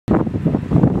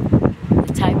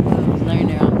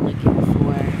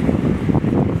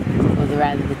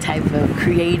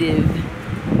creative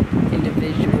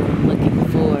individual I'm looking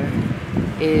for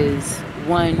is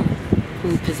one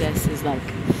who possesses like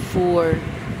 4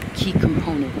 key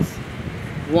components.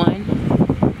 One,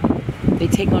 they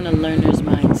take on a learner's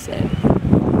mindset.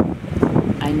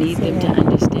 I need them to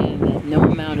understand that no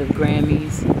amount of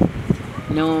Grammys,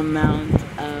 no amount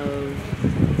of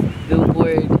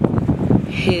Billboard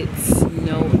hits,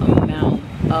 no amount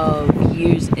of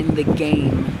years in the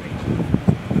game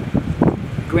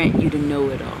grant you to know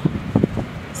it all.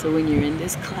 So when you're in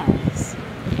this class,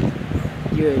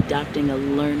 you're adopting a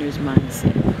learner's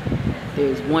mindset.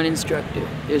 There's one instructor,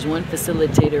 there's one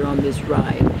facilitator on this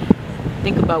ride.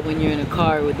 Think about when you're in a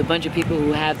car with a bunch of people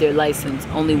who have their license,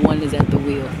 only one is at the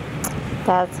wheel.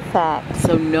 That's a fact.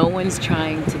 So no one's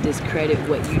trying to discredit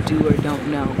what you do or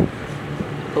don't know.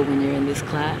 But when you're in this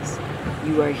class,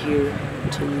 you are here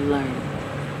to learn.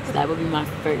 So that would be my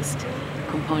first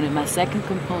component. My second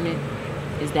component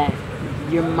is that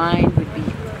your mind would be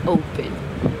open.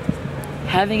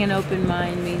 Having an open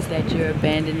mind means that you're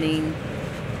abandoning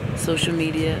social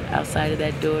media outside of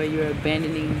that door. You're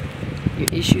abandoning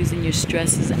your issues and your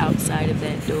stresses outside of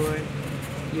that door.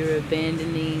 You're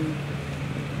abandoning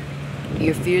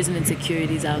your fears and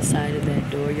insecurities outside of that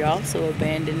door. You're also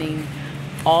abandoning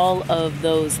all of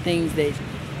those things that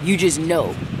you just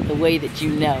know, the way that you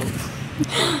know.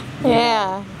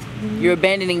 Yeah. You're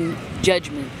abandoning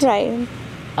judgment. Right.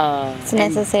 It's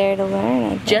necessary to learn, I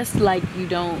think. Just like you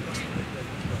don't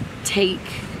take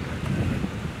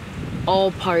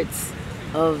all parts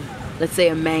of, let's say,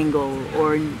 a mango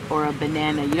or a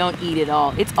banana. You don't eat it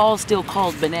all. It's all still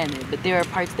called banana, but there are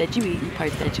parts that you eat and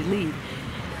parts that you leave.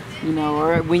 You know,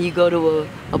 or when you go to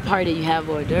a party, you have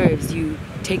hors d'oeuvres, you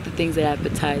take the things that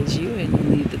appetize you and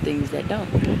you leave the things that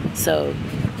don't. So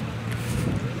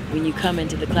when you come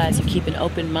into the class, you keep an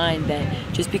open mind that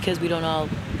just because we don't all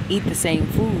eat the same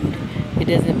food, it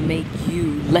doesn't make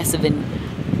you less of an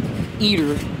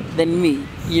eater than me.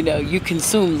 You know, you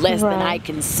consume less than I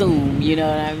consume, you know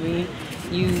what I mean?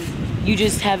 You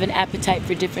just have an appetite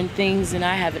for different things, and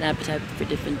I have an appetite for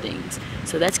different things.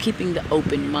 So that's keeping the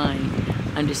open mind,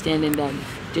 understanding that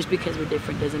just because we're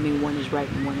different doesn't mean one is right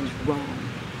and one is wrong.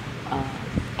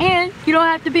 And you don't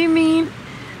have to be mean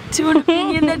to an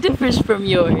opinion that differs from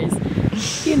yours.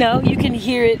 You know, you can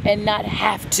hear it and not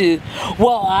have to,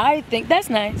 well, I think that's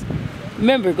nice.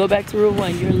 Remember, go back to rule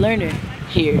 1, you're a learner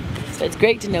here. So it's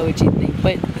great to know what you think,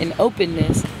 but in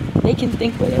openness, they can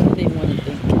think whatever they want to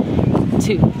think.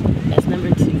 2, that's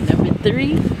number 2. Number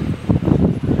 3,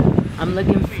 I'm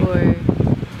looking for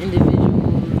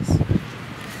individuals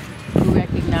who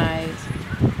recognize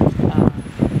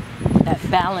that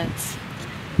balance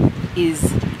is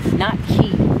not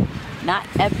key, not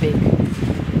epic,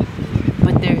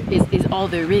 but there is all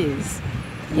there is.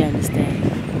 You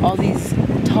understand? All these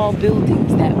tall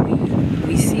buildings that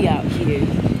we see out here,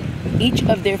 each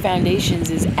of their foundations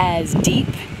is as deep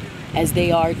as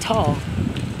they are tall,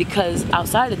 because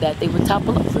outside of that they would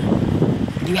topple over.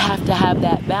 You have to have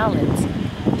that balance.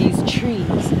 These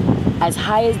trees, as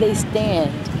high as they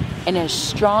stand and as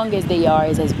strong as they are,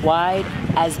 is as wide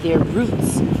as their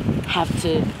roots, have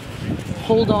to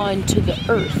hold on to the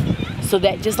earth, so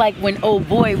that just like when old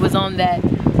boy was on that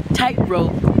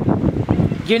tightrope,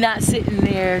 you're not sitting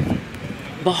there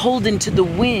beholden to the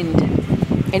wind,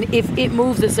 and if it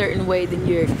moves a certain way, then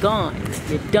you're gone,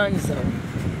 you're done. So,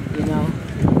 you know,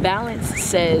 balance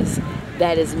says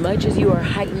that as much as you are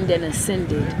heightened and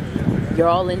ascended, you're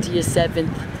all into your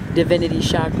 7th divinity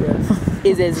chakra,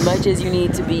 is as much as you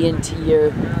need to be into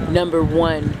your number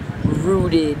 1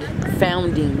 rooted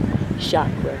founding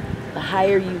chakra. The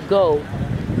higher you go,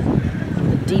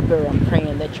 the deeper I'm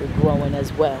praying that you're growing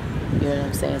as well. You know what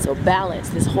I'm saying? So balance,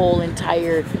 this whole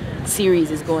entire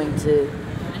series is going to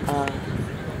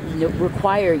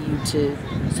require you to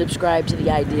subscribe to the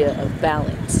idea of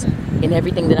balance in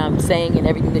everything that I'm saying and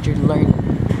everything that you're learning.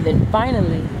 And then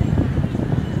finally,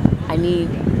 I need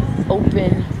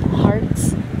open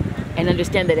hearts and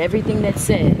understand that everything that's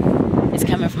said is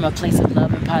coming from a place of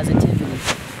love and positivity.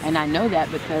 And I know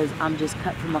that because I'm just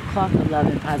cut from a cloth of love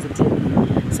and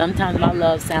positivity. Sometimes my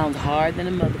love sounds hard than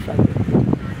a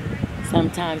motherfucker.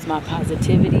 Sometimes my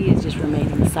positivity is just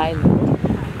remaining silent.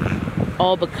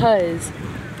 All because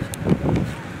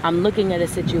I'm looking at a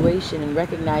situation and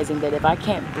recognizing that if I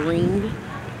can't bring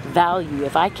value,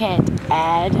 if I can't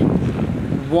add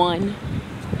 1,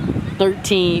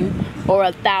 13, or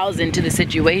 1,000 to the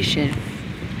situation,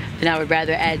 then I would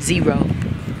rather add 0.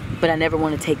 But I never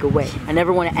want to take away. I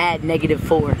never want to add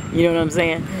 -4. You know what I'm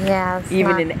saying? Yeah.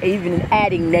 Even in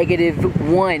adding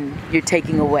 -1, you're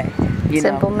taking away. You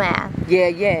Simple know? math.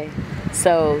 Yeah.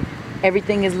 So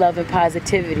Everything is love and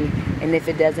positivity, and if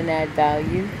it doesn't add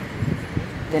value,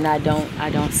 then I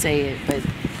don't say it. But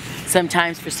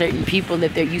sometimes for certain people,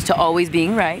 if they're used to always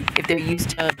being right, if they're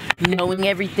used to knowing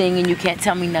everything and you can't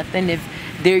tell me nothing, if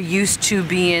they're used to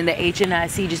being the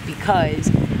HNIC just because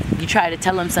you try to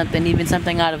tell them something, even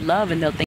something out of love, and they'll think